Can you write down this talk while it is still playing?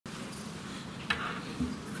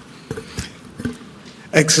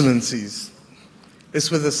Excellencies,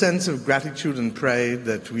 it's with a sense of gratitude and pride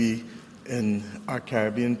that we, in our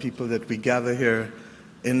Caribbean people, that we gather here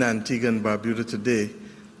in Antigua and Barbuda today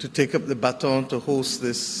to take up the baton to host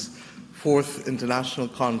this 4th International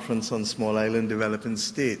Conference on Small Island Developing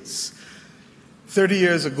States. 30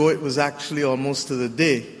 years ago, it was actually almost to the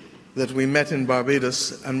day that we met in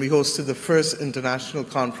Barbados and we hosted the first International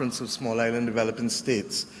Conference of Small Island Developing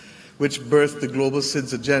States, which birthed the Global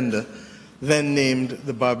SIDS Agenda, then named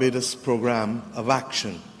the Barbados Programme of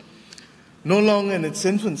Action. No longer in its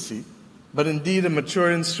infancy, but indeed a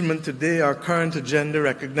mature instrument today, our current agenda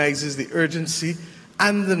recognizes the urgency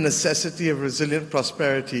and the necessity of resilient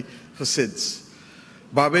prosperity for SIDS.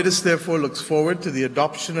 Barbados therefore looks forward to the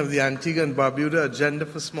adoption of the Antigua and Barbuda Agenda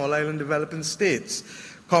for Small Island Developing States,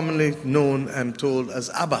 commonly known, I'm told, as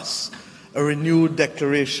ABAS, a renewed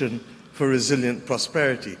declaration for resilient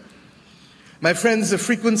prosperity. My friends, the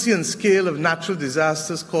frequency and scale of natural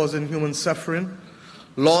disasters causing human suffering,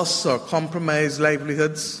 loss or compromised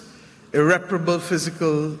livelihoods, irreparable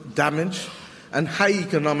physical damage, and high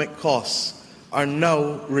economic costs are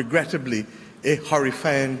now, regrettably, a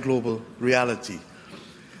horrifying global reality.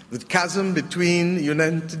 The chasm between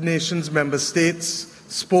United Nations member states'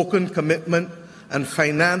 spoken commitment and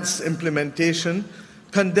financed implementation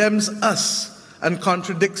condemns us and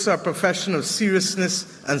contradicts our profession of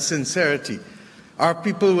seriousness and sincerity. Our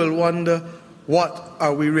people will wonder, what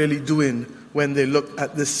are we really doing when they look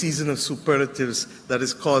at this season of superlatives that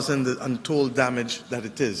is causing the untold damage that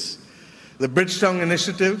it is? The Bridgetown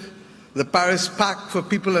Initiative, the Paris Pact for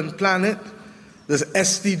People and Planet, the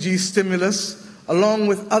SDG stimulus, along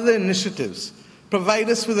with other initiatives, provide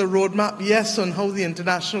us with a roadmap, yes, on how the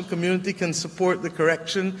international community can support the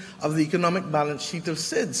correction of the economic balance sheet of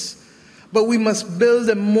SIDS. But we must build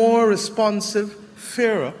a more responsive,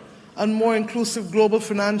 fairer, and more inclusive global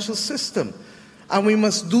financial system. And we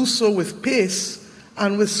must do so with pace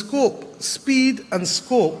and with scope. Speed and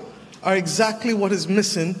scope are exactly what is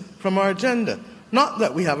missing from our agenda. Not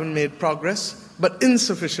that we haven't made progress, but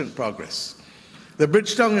insufficient progress. The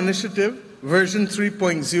Bridgetown Initiative, version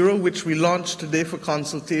 3.0, which we launched today for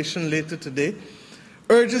consultation later today,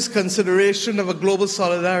 urges consideration of a global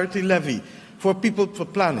solidarity levy for people per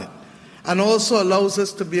planet, and also allows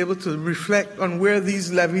us to be able to reflect on where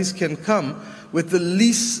these levies can come with the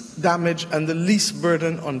least damage and the least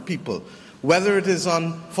burden on people, whether it is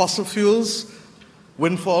on fossil fuels,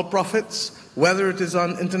 windfall profits, whether it is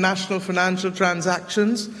on international financial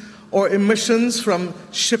transactions, or emissions from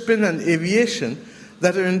shipping and aviation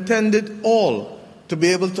that are intended all to be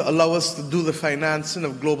able to allow us to do the financing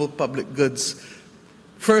of global public goods,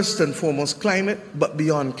 first and foremost climate, but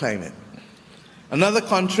beyond climate. Another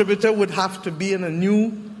contributor would have to be in a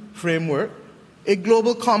new framework, a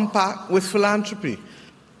global compact with philanthropy,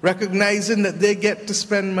 recognizing that they get to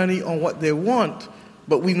spend money on what they want,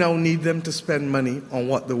 but we now need them to spend money on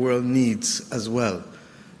what the world needs as well.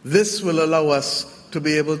 This will allow us to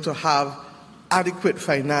be able to have adequate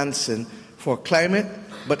financing for climate,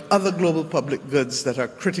 but other global public goods that are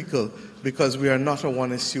critical because we are not a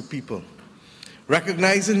one-issue people.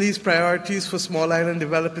 Recognizing these priorities for small island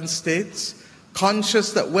developing states,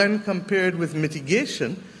 conscious that when compared with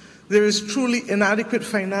mitigation, there is truly inadequate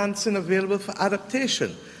financing available for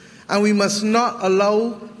adaptation. And we must not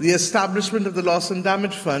allow the establishment of the Loss and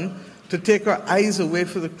Damage Fund to take our eyes away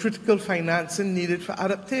from the critical financing needed for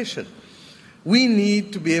adaptation. We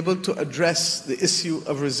need to be able to address the issue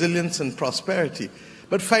of resilience and prosperity.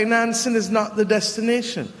 But financing is not the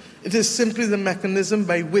destination. It is simply the mechanism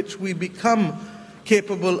by which we become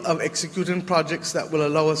capable of executing projects that will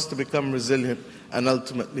allow us to become resilient and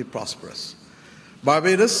ultimately prosperous.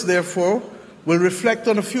 Barbados, therefore, will reflect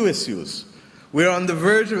on a few issues. We are on the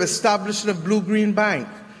verge of establishing a blue-green bank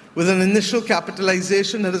with an initial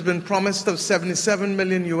capitalization that has been promised of $77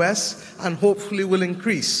 million US and hopefully will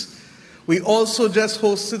increase. We also just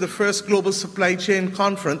hosted the first Global Supply Chain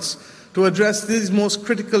Conference to address these most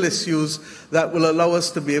critical issues that will allow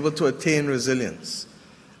us to be able to attain resilience.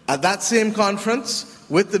 At that same conference,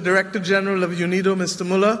 with the Director General of UNIDO, Mr.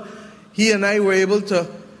 Muller, he and I were able to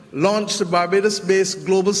launch the Barbados-based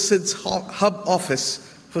Global SIDS Hub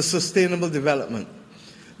Office for Sustainable Development.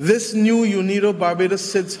 This new UNIDO Barbados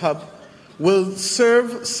SIDS Hub will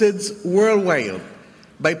serve SIDS worldwide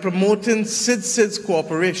by promoting SIDS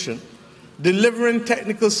cooperation, delivering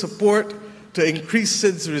technical support to increase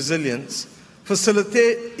SIDS resilience,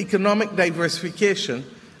 facilitate economic diversification,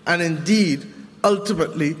 and indeed,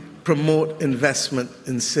 ultimately promote investment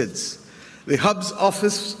in SIDS. The Hub's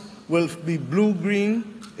office will be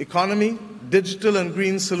blue-green economy, digital and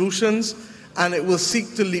green solutions, and it will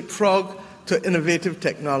seek to leapfrog to innovative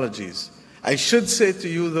technologies. I should say to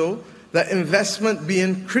you, though, that investment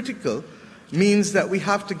being critical means that we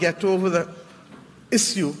have to get over the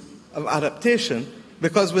issue of adaptation,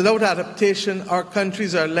 because without adaptation, our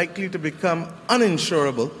countries are likely to become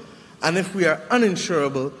uninsurable, and if we are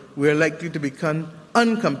uninsurable, we are likely to become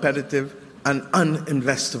uncompetitive and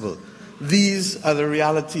uninvestable. These are the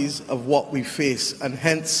realities of what we face, and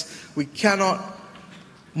hence we cannot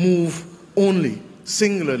move only,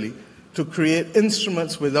 singularly, to create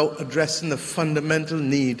instruments without addressing the fundamental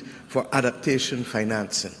need for adaptation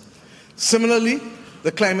financing. Similarly,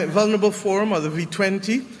 the Climate Vulnerable Forum, or the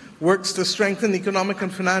V20, works to strengthen economic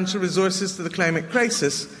and financial resources to the climate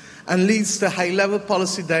crisis and leads to high-level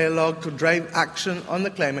policy dialogue to drive action on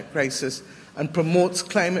the climate crisis and promotes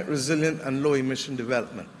climate-resilient and low-emission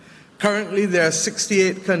development. Currently, there are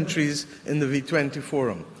 68 countries in the V20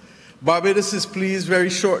 Forum. Barbados is pleased very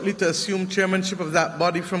shortly to assume chairmanship of that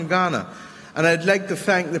body from Ghana, and I'd like to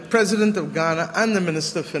thank the President of Ghana and the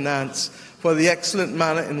Minister of Finance for the excellent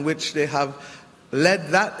manner in which they have led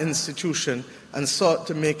that institution and sought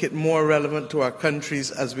to make it more relevant to our countries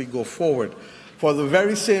as we go forward. For the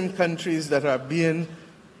very same countries that are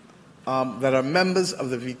members of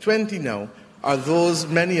the V20 now are those,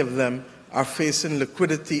 many of them, are facing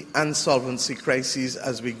liquidity and solvency crises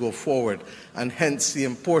as we go forward, and hence the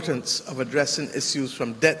importance of addressing issues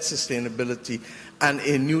from debt sustainability and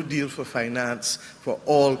a new deal for finance for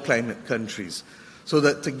all climate countries. So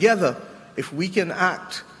that together, if we can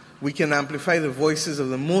act, we can amplify the voices of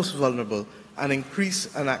the most vulnerable and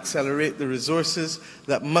increase and accelerate the resources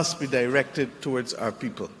that must be directed towards our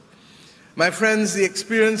people. My friends, the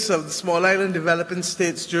experience of the small island developing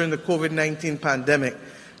states during the COVID-19 pandemic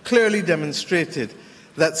clearly demonstrated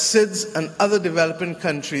that SIDS and other developing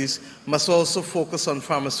countries must also focus on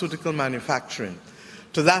pharmaceutical manufacturing.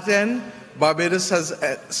 To that end, Barbados has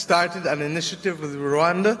started an initiative with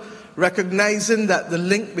Rwanda, recognizing that the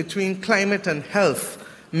link between climate and health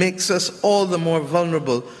makes us all the more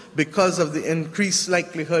vulnerable because of the increased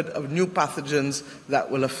likelihood of new pathogens that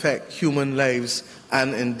will affect human lives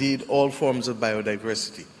and indeed all forms of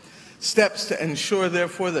biodiversity. Steps to ensure,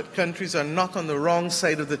 therefore, that countries are not on the wrong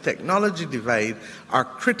side of the technology divide are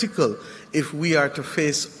critical if we are to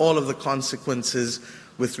face all of the consequences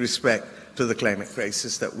with respect to the climate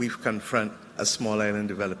crisis that we confront as small island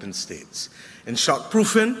developing states. In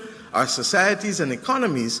shockproofing our societies and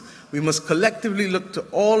economies, we must collectively look to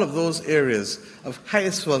all of those areas of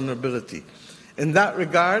highest vulnerability. In that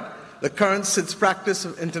regard, the current SIDS practice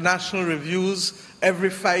of international reviews every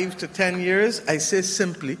 5 to 10 years, I say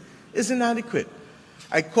simply, is inadequate.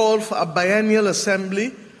 I call for a biennial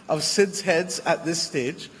assembly of SIDS heads at this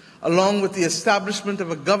stage, along with the establishment of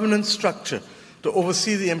a governance structure to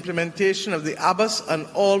oversee the implementation of the ABAS and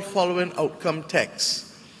all following outcome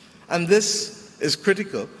texts. And this is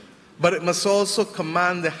critical, but it must also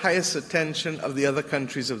command the highest attention of the other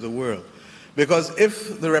countries of the world. Because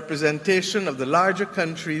if the representation of the larger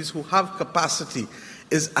countries who have capacity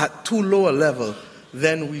is at too low a level,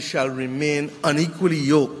 then we shall remain unequally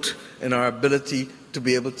yoked in our ability to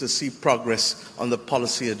be able to see progress on the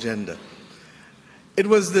policy agenda. It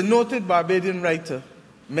was the noted Barbadian writer,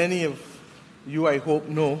 many of you, I hope,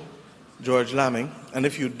 know George Lamming, and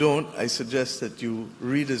if you don't, I suggest that you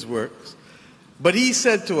read his works. But he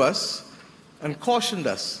said to us and cautioned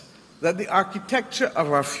us that the architecture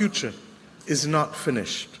of our future is not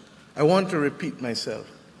finished. I want to repeat myself.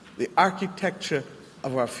 The architecture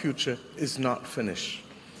of our future is not finished.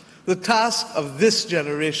 The task of this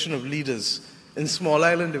generation of leaders in small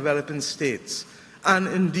island developing states, and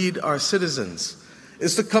indeed our citizens,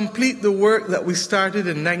 is to complete the work that we started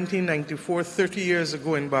in 1994, 30 years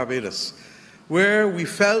ago in Barbados, where we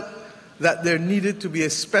felt that there needed to be a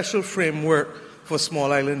special framework for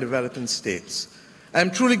small island developing states. I'm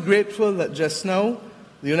truly grateful that just now,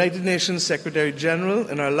 the United Nations Secretary General,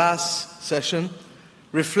 in our last session,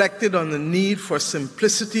 reflected on the need for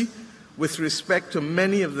simplicity with respect to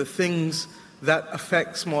many of the things that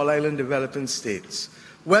affect small island developing states.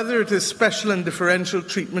 Whether it is special and differential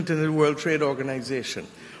treatment in the World Trade Organization,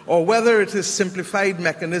 or whether it is simplified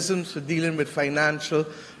mechanisms for dealing with financial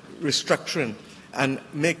restructuring and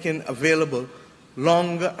making available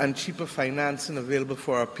longer and cheaper financing available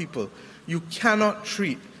for our people, you cannot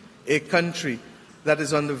treat a country that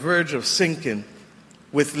is on the verge of sinking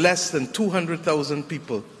with less than 200,000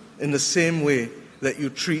 people in the same way that you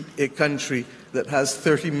treat a country that has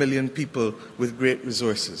 30 million people with great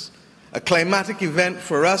resources. A climatic event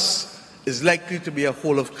for us is likely to be a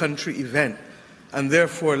whole-of-country event, and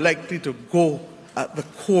therefore likely to go at the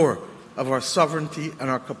core of our sovereignty and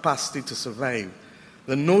our capacity to survive.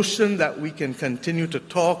 The notion that we can continue to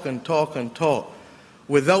talk and talk and talk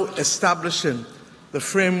without establishing the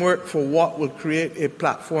framework for what will create a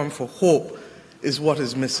platform for hope is what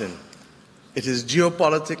is missing. It is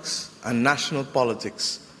geopolitics and national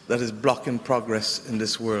politics that is blocking progress in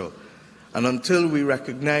this world. And until we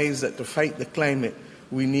recognize that to fight the climate,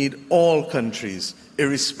 we need all countries,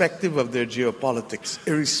 irrespective of their geopolitics,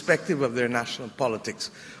 irrespective of their national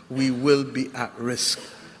politics, we will be at risk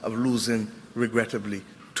of losing, regrettably,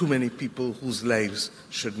 too many people whose lives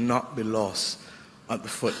should not be lost at the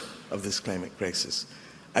foot of this climate crisis.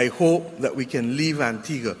 I hope that we can leave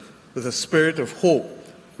Antigua with a spirit of hope,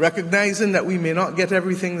 recognizing that we may not get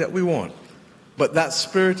everything that we want, but that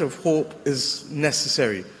spirit of hope is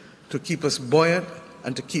necessary to keep us buoyant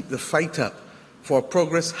and to keep the fight up, for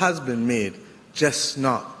progress has been made, just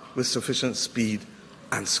not with sufficient speed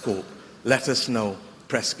and scope. Let us now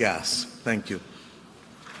press gas. Thank you.